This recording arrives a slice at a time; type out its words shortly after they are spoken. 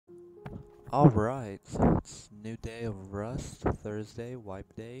Alright, so it's new day of Rust, Thursday,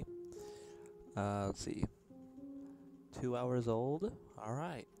 wipe day. Let's see. 2 hours old.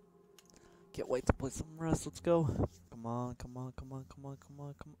 Alright. Can't wait to play some Rust, let's go. Come on, come on, come on, come on, come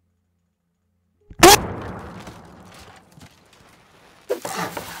on, come on.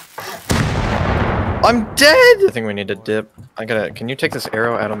 I'm dead! I think we need to dip. Can you take this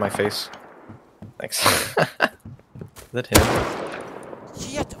arrow out of my face? Thanks. Is that him?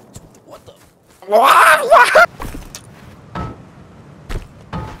 Yeah, what the?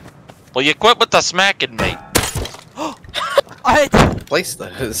 Well, you quit with the smacking, mate. I Place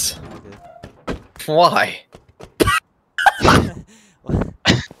those. Why?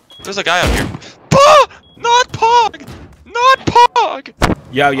 There's a guy up here. Pog! Not Pog! Not Pog!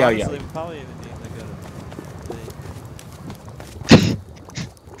 Yo. Honestly, we probably even need to go to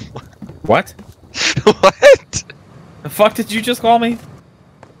What? What? The fuck did you just call me?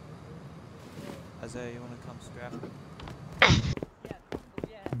 Isaiah, you wanna come scrap?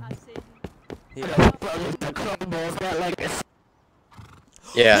 Yeah, I see. Yeah.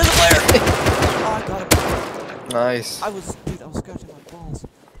 There's a player! Oh, I got him. Nice. I was scratching my balls.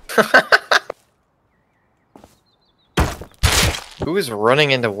 Who is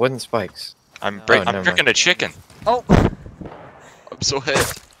running into wooden spikes? I'm No, I'm never freaking mind. a chicken. Oh! I'm so hit.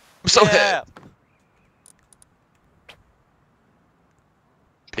 I'm so hit.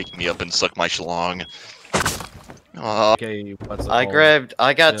 Pick me up and suck my schlong. Okay, what's it I called?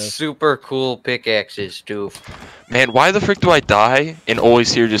 got Yeah. super cool pickaxes too. Man, why the frick do I die and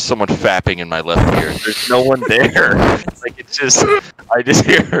always hear just someone fapping in my left ear? There's no one there. Like it's just, I just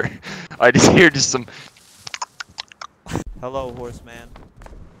hear just some. Hello, horseman.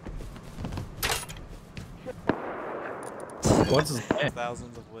 What's his name?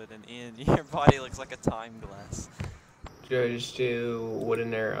 Thousands of wood, and Ian, your body looks like a time glass. Just do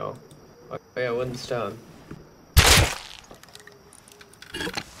wooden arrow. Oh yeah, wooden stone.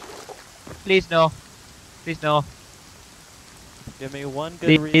 Please no. Please no. Give me one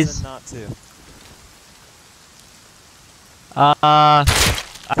good Please. reason not to.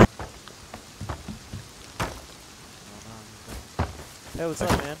 Hey, what's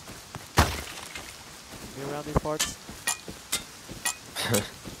up, man? You around these parts?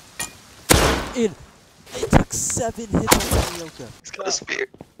 Ian, it took 7 hits on Yoka. He's got a spear.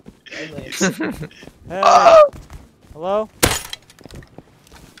 Hey, hello?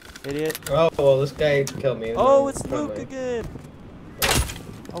 Idiot. Oh well, this guy killed me. Oh, it's Luke again!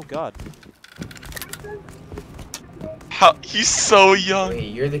 Oh god. How? He's so young.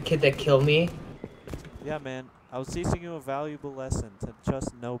 Wait, you're the kid that killed me? Yeah, man. I was teaching you a valuable lesson to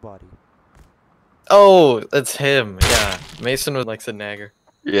trust nobody. Oh, that's him. Yeah, Mason would likes a nagger.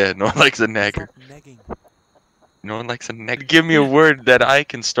 Yeah, no one likes a nagger. Stop negging. No one likes a nagger. Give me a word that I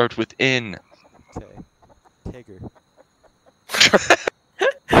can start with in. Okay. Tigger.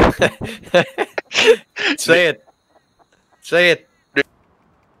 Say it. Say it.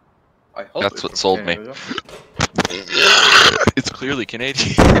 That's what sold me. It's clearly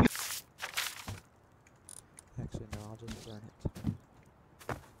Canadian. Actually, no, I'll just burn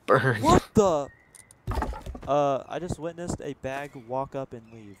it. Burn. What the? I just witnessed a bag walk up and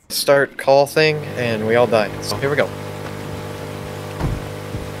leave. Start call thing, and we all died. So here we go. Yeah,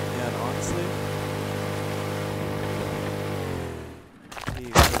 and honestly, we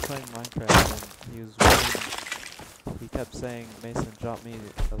were playing Minecraft and he kept saying, Mason, drop me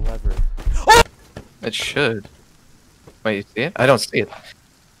a lever. It should. Wait, you see it? I don't see it.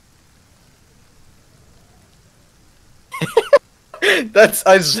 That's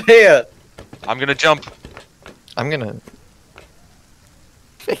Isaiah. I'm gonna jump. I'm gonna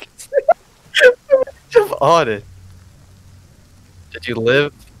jump on it. Did you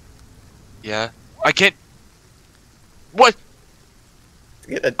live? Yeah. I can't. What?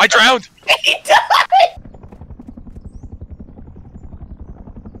 Get a- I drowned. He died.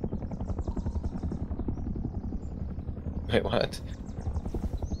 Wait, what?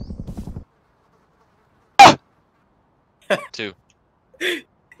 Two.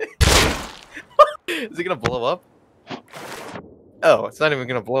 Is it gonna blow up? Oh, it's not even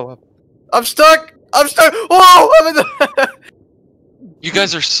gonna blow up. I'm stuck! I'm stuck! Whoa! I'm in the You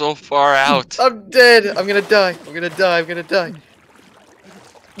guys are so far out. I'm dead! I'm gonna die! I'm gonna die! I'm gonna die!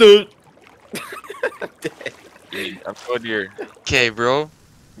 Dude! I'm dead. I'm going here. Okay, bro.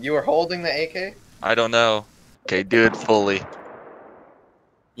 You were holding the AK? I don't know. Okay, do it fully.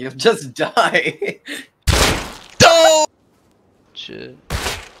 You'll just die! Don't! Shit.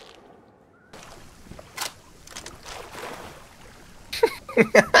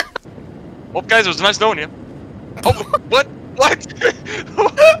 Well, guys, it was nice knowing you. Oh, what? What?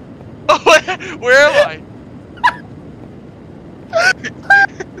 Oh, what Where am I?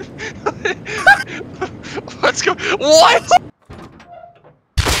 Let's go. What?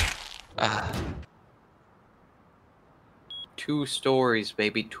 Ah. 2 stories,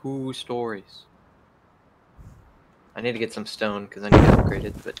 baby. 2 stories. I need to get some stone because I need to upgrade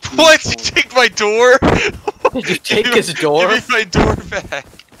it. But What? You take my door? Did you take his door? Give me my door back.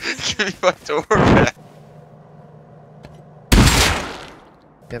 Give me my door back.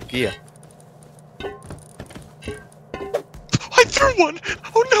 Yep, Gia. I threw one.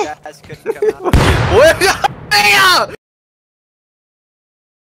 Oh no. You guys couldn't come out. What?